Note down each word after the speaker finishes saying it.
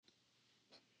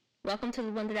Welcome to the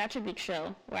Blended Attribute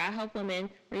Show, where I help women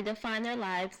redefine their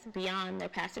lives beyond their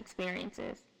past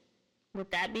experiences. With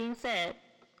that being said,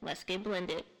 let's get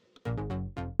blended.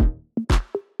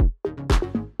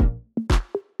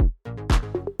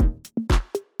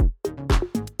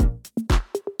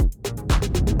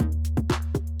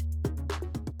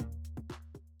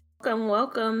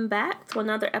 Welcome back to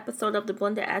another episode of the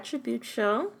Blended Attribute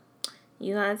Show.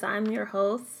 You guys, I'm your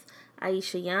host,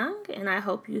 Aisha Young, and I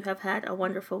hope you have had a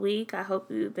wonderful week. I hope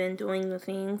you've been doing the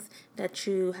things that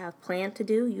you have planned to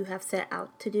do, you have set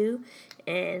out to do,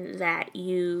 and that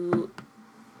you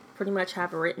pretty much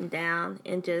have written down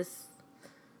and just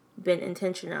been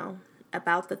intentional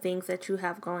about the things that you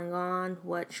have going on,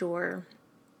 what you're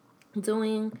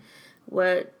doing,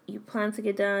 what you plan to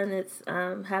get done. It's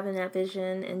having that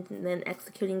vision and then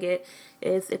executing it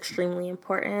is extremely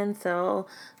important. So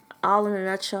all in a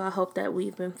nutshell, I hope that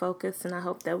we've been focused and I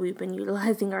hope that we've been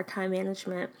utilizing our time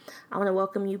management. I want to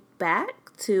welcome you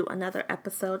back to another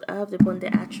episode of the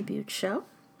Blended Attribute Show.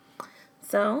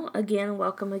 So again,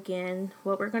 welcome again.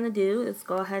 What we're going to do is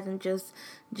go ahead and just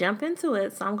jump into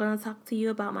it. So I'm going to talk to you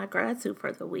about my gratitude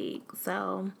for the week.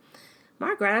 So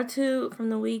my gratitude from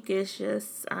the week is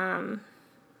just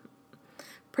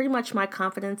pretty much my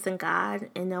confidence in God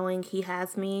and knowing He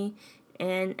has me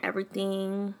and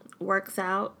everything works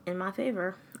out in my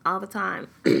favor all the time.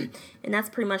 And that's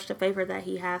pretty much the favor that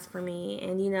He has for me.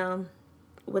 And,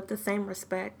 with the same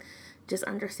respect, just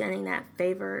understanding that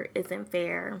favor isn't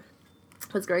fair.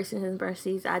 His grace and His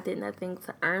mercies, I did nothing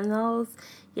to earn those,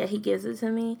 yet He gives it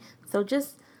to me. So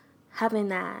just having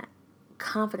that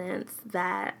confidence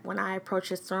that when I approach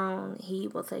His throne, He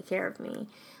will take care of me.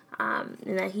 And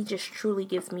that He just truly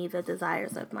gives me the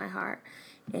desires of my heart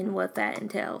and what that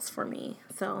entails for me.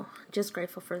 So just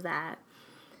grateful for that.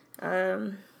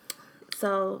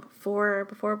 So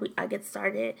before I get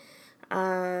started,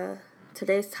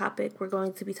 today's topic, we're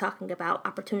going to be talking about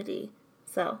opportunity.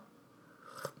 So,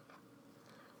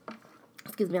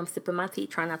 excuse me, I'm sipping my tea,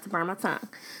 trying not to burn my tongue.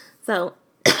 So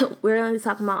we're going to be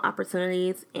talking about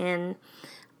opportunities, and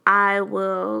I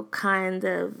will kind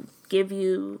of give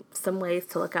you some ways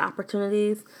to look at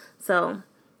opportunities. So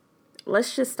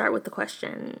let's just start with the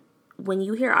question. When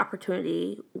you hear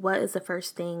opportunity, what is the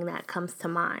first thing that comes to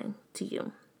mind to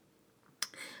you?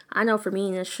 I know for me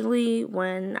initially,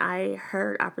 when I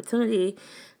heard opportunity,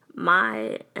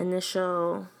 my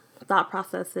initial thought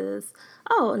process is,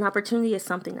 an opportunity is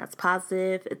something that's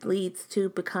positive. It leads to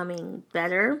becoming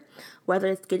better, whether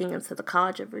it's getting into the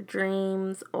college of your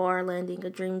dreams or landing a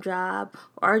dream job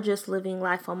or just living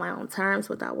life on my own terms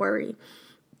without worry.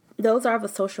 Those are the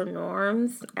social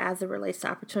norms as it relates to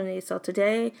opportunity. So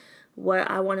today, what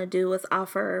I want to do is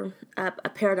offer a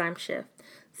paradigm shift.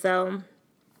 So,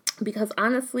 because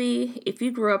honestly, if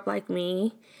you grew up like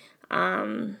me,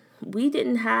 we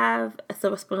didn't have a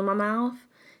silver spoon in my mouth.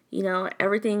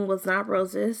 Everything was not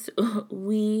roses.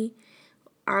 We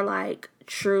are like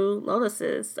true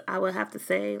lotuses, I would have to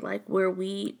say, like where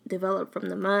we developed from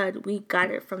the mud. We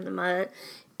got it from the mud,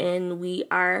 and we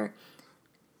are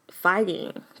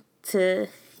fighting to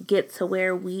get to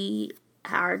where we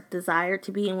are desired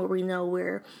to be and where we know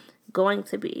we're going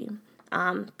to be.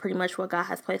 Pretty much what God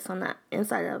has placed on the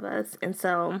inside of us. And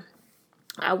so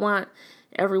I want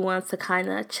everyone to kind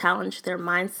of challenge their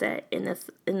mindset in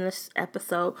this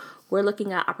episode. We're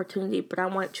looking at opportunity, but I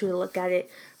want you to look at it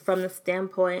from the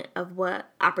standpoint of what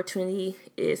opportunity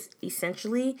is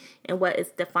essentially and what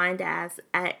it's defined as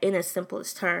in its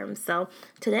simplest terms. So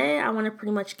today I want to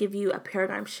pretty much give you a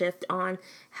paradigm shift on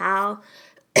how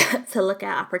to look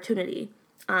at opportunity,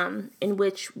 in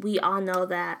which we all know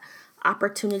that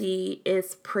opportunity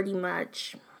is pretty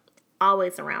much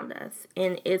always around us,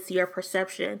 and it's your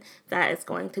perception that is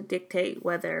going to dictate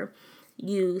whether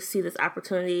you see this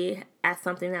opportunity as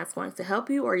something that's going to help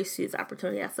you or you see this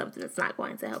opportunity as something that's not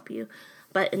going to help you.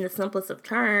 But in the simplest of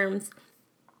terms,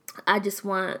 I just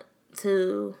want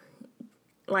to,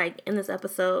 in this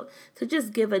episode, to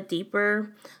just give a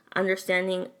deeper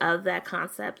understanding of that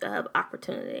concept of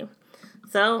opportunity.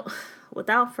 So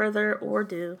without further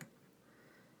ado,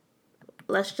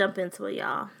 let's jump into it,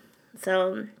 y'all.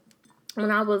 So when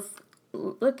I was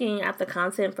looking at the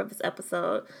content for this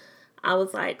episode, I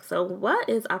was like, so what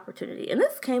is opportunity? And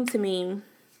this came to me,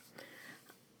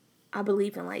 I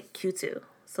believe, in Q2.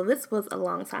 So this was a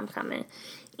long time coming.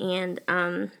 And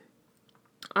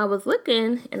I was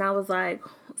looking and I was like,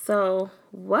 so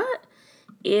what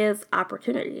is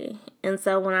opportunity? And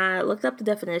so when I looked up the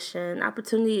definition,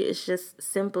 opportunity is just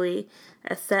simply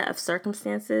a set of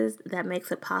circumstances that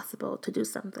makes it possible to do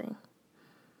something.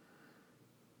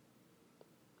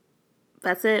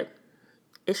 That's it.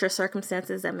 it's your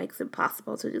circumstances that makes it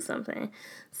possible to do something.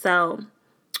 So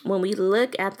when we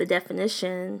look at the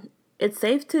definition, it's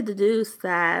safe to deduce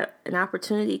that an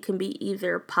opportunity can be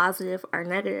either positive or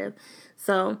negative.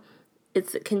 So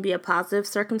it can be a positive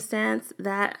circumstance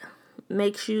that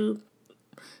makes it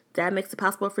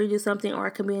possible for you to do something, or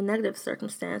it can be a negative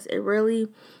circumstance. It really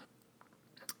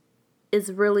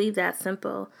is really that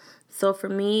simple. So for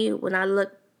me, when I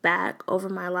look back over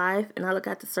my life and I look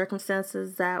at the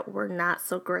circumstances that were not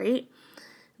so great,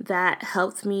 that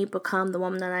helped me become the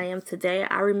woman that I am today.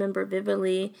 I remember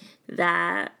vividly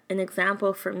that an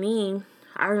example for me,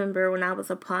 I remember when I was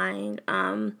applying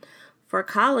for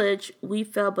college, we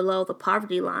fell below the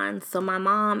poverty line. So my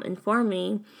mom informed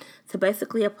me to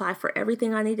basically apply for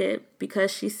everything I needed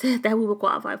because she said that we would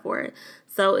qualify for it.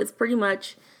 So it's pretty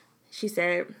much, she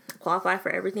said, qualify for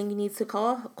everything you need to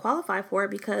qualify for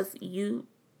it because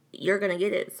you're going to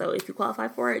get it. So if you qualify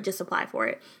for it, just apply for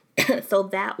it. So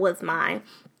that was my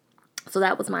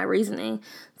reasoning.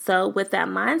 So with that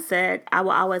mindset, I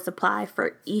will always apply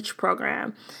for each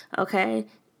program. Okay.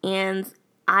 And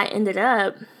I ended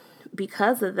up,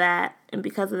 because of that and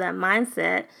because of that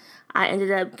mindset, I ended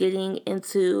up getting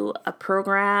into a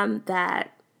program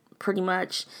that pretty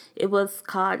much, it was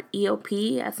called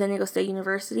EOP at San Diego State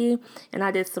University, and I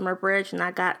did summer bridge, and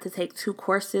I got to take 2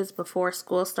 courses before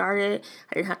school started.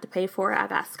 I didn't have to pay for it. I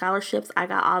got scholarships. I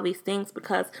got all these things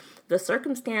because the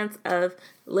circumstance of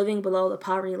living below the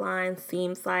poverty line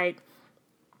seems like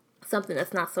something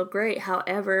that's not so great.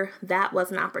 However, that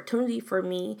was an opportunity for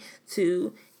me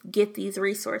to get these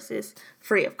resources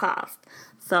free of cost.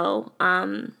 So,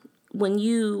 when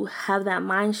you have that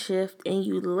mind shift and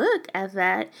you look at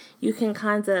that, you can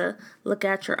kind of look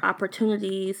at your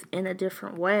opportunities in a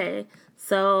different way.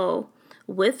 So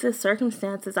with the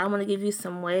circumstances, I want to give you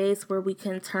some ways where we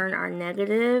can turn our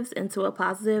negatives into a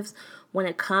positives when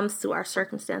it comes to our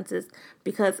circumstances,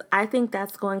 because I think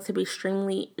that's going to be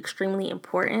extremely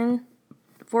important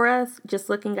for us. Just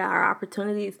looking at our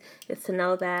opportunities is to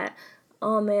know that,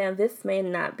 oh man, this may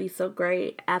not be so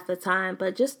great at the time,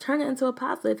 but just turn it into a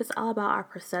positive. It's all about our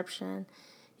perception.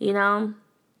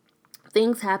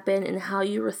 Things happen, and how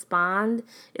you respond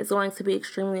is going to be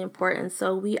extremely important.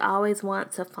 So we always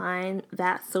want to find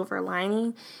that silver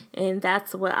lining, and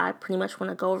that's what I pretty much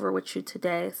want to go over with you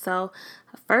today. So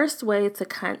first way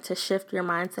to shift your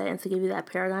mindset and to give you that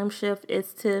paradigm shift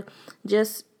is to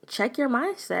just check your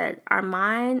mindset. Our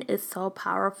mind is so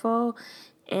powerful,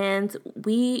 and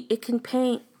it can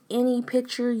paint any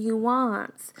picture you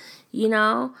want,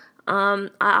 I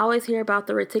always hear about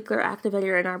the reticular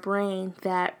activator in our brain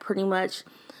that pretty much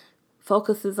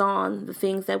focuses on the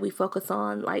things that we focus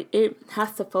on. Like, it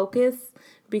has to focus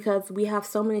because we have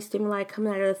so many stimuli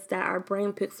coming at us that our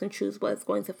brain picks and chooses what it's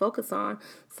going to focus on.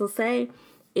 So say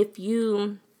if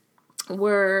you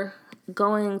were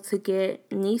going to get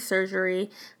knee surgery,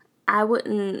 I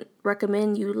wouldn't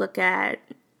recommend you look at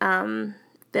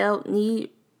failed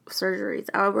knee surgeries.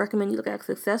 I would recommend you look at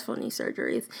successful knee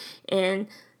surgeries. And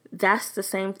that's the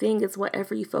same thing as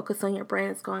whatever you focus on, your brain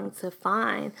is going to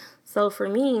find. So for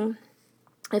me,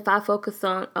 if I focus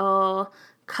on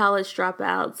college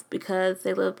dropouts because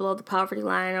they live below the poverty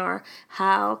line, or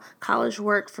how college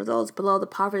worked for those below the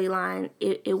poverty line,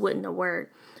 it wouldn't have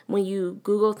worked. When you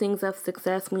Google things of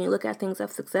success, when you look at things of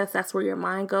success, that's where your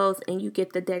mind goes, and you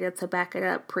get the data to back it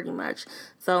up pretty much.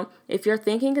 So if you're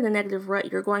thinking in a negative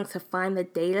rut, you're going to find the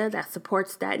data that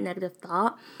supports that negative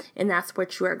thought, and that's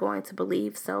what you are going to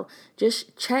believe. So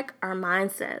just check our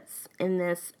mindsets in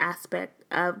this aspect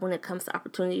of when it comes to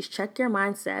opportunities. Check your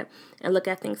mindset and look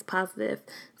at things positive,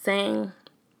 saying,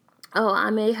 oh, I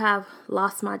may have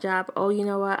lost my job. Oh, you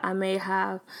know what? I may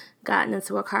have gotten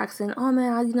into a car accident. Oh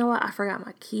man, you know what? I forgot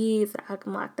my keys.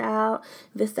 I'm locked out.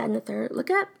 This, that, and the third. Look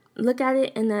at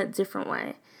it in a different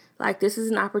way. Like, this is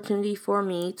an opportunity for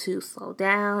me to slow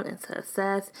down and to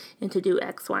assess and to do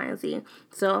X, Y, and Z.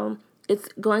 So it's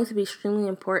going to be extremely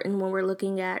important when we're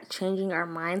looking at changing our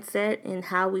mindset and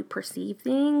how we perceive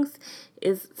things,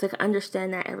 is to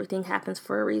understand that everything happens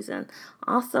for a reason.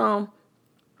 Also,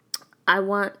 I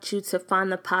want you to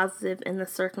find the positive in the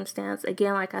circumstance.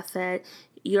 Again, like I said,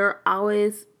 you're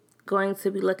always going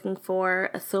to be looking for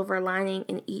a silver lining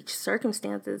in each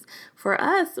circumstances. For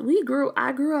us,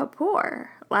 I grew up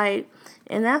poor.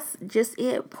 And that's just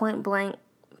it, point blank,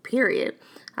 period.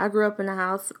 I grew up in a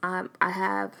house. I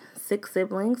have 6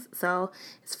 siblings, so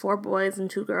it's 4 boys and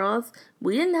 2 girls.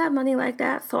 We didn't have money like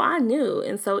that, so I knew.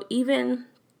 And so even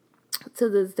to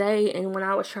this day, and when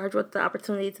I was charged with the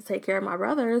opportunity to take care of my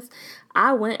brothers,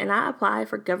 I went and I applied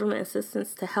for government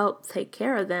assistance to help take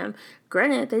care of them.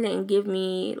 Granted, they didn't give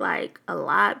me like a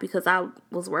lot because I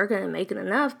was working and making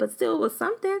enough, but still it was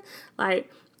something.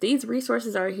 Like, these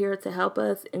resources are here to help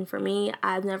us, and for me,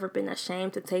 I've never been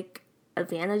ashamed to take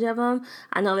advantage of them.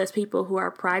 I know there's people who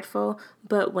are prideful,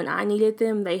 but when I needed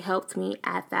them, they helped me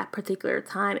at that particular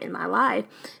time in my life.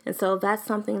 And so that's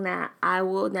something that I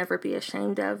will never be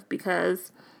ashamed of,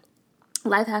 because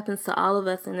life happens to all of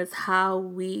us, and it's how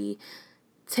we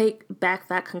take back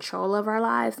that control of our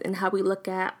lives and how we look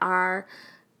at our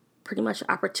pretty much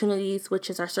opportunities, which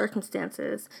is our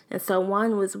circumstances. And so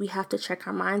one was, we have to check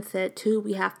our mindset. Two,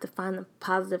 we have to find the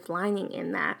positive lining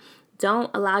in that.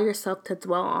 Don't allow yourself to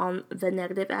dwell on the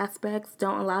negative aspects.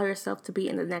 Don't allow yourself to be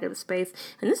in the negative space.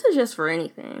 And this is just for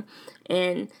anything.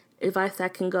 And advice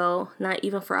that can go not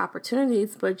even for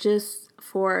opportunities, but just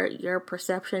for your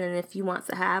perception, and if you want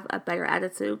to have a better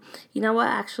attitude. You know what?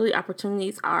 Actually,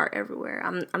 opportunities are everywhere.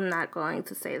 I'm not going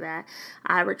to say that.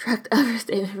 I retract other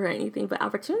statement for anything, but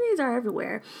opportunities are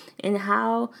everywhere. And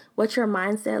what your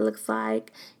mindset looks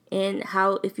like, and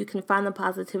how, if you can find the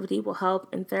positivity, will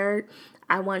help. And third,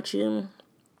 I want you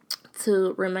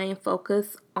to remain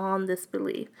focused on this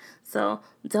belief. So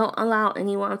don't allow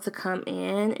anyone to come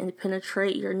in and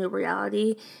penetrate your new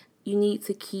reality. You need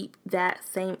to keep that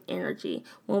same energy.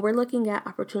 When we're looking at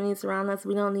opportunities around us,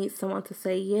 we don't need someone to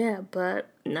say, yeah, but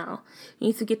no. You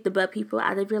need to get the but people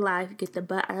out of your life, get the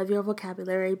but out of your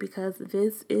vocabulary, because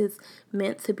this is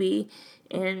meant to be,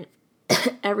 and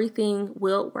everything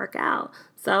will work out.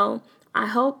 So I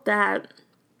hope that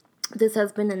this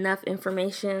has been enough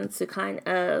information to kind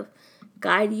of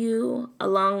guide you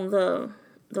along the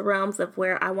realms of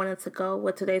where I wanted to go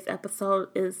with today's episode.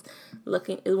 Is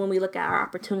when we look at our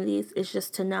opportunities, is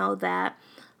just to know that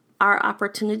our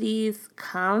opportunities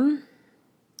come,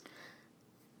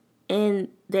 and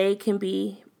they can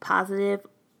be positive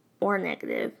or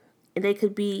negative. And they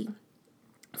could be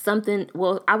something,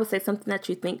 well, I would say something that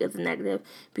you think is negative,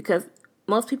 because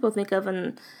most people think of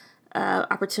an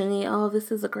opportunity, oh,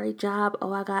 this is a great job,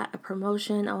 oh, I got a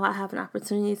promotion, oh, I have an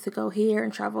opportunity to go here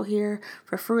and travel here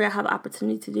for free, I have an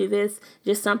opportunity to do this,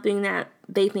 just something that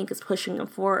they think is pushing them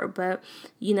forward. But,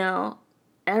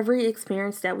 every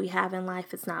experience that we have in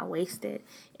life is not wasted,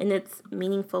 and it's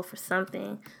meaningful for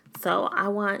something. So I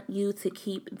want you to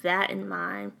keep that in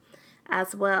mind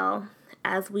as well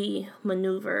as we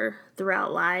maneuver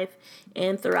throughout life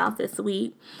and throughout this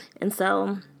week. And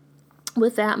so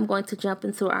with that, I'm going to jump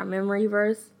into our memory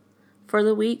verse for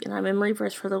the week. And our memory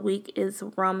verse for the week is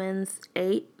Romans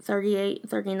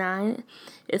 8:38-39.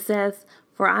 It says,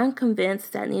 "For I am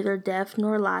convinced that neither death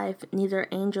nor life, neither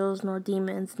angels nor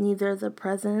demons, neither the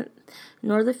present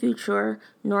nor the future,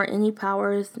 nor any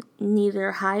powers,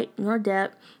 neither height nor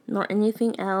depth, nor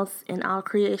anything else in all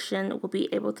creation will be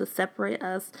able to separate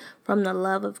us from the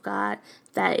love of God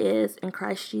that is in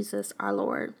Christ Jesus our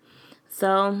Lord."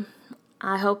 So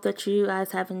I hope that you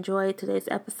guys have enjoyed today's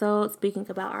episode, speaking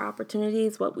about our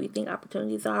opportunities, what we think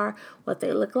opportunities are, what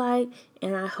they look like.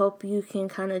 And I hope you can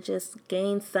kind of just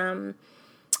gain some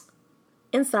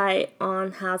insight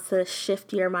on how to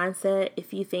shift your mindset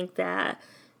if you think that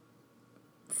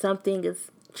something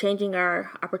is changing our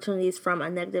opportunities from a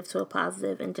negative to a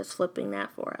positive, and just flipping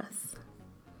that for us.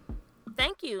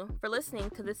 Thank you for listening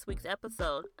to this week's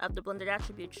episode of the Blended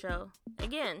Attribute Show.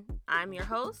 Again, I'm your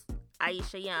host,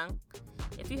 Aisha Young.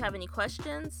 If you have any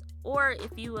questions, or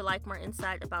if you would like more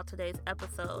insight about today's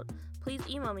episode, please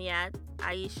email me at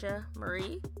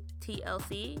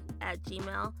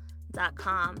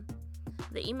aishamariethLC@gmail.com.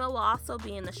 The email will also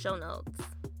be in the show notes.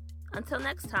 Until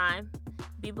next time,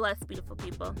 be blessed, beautiful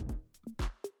people.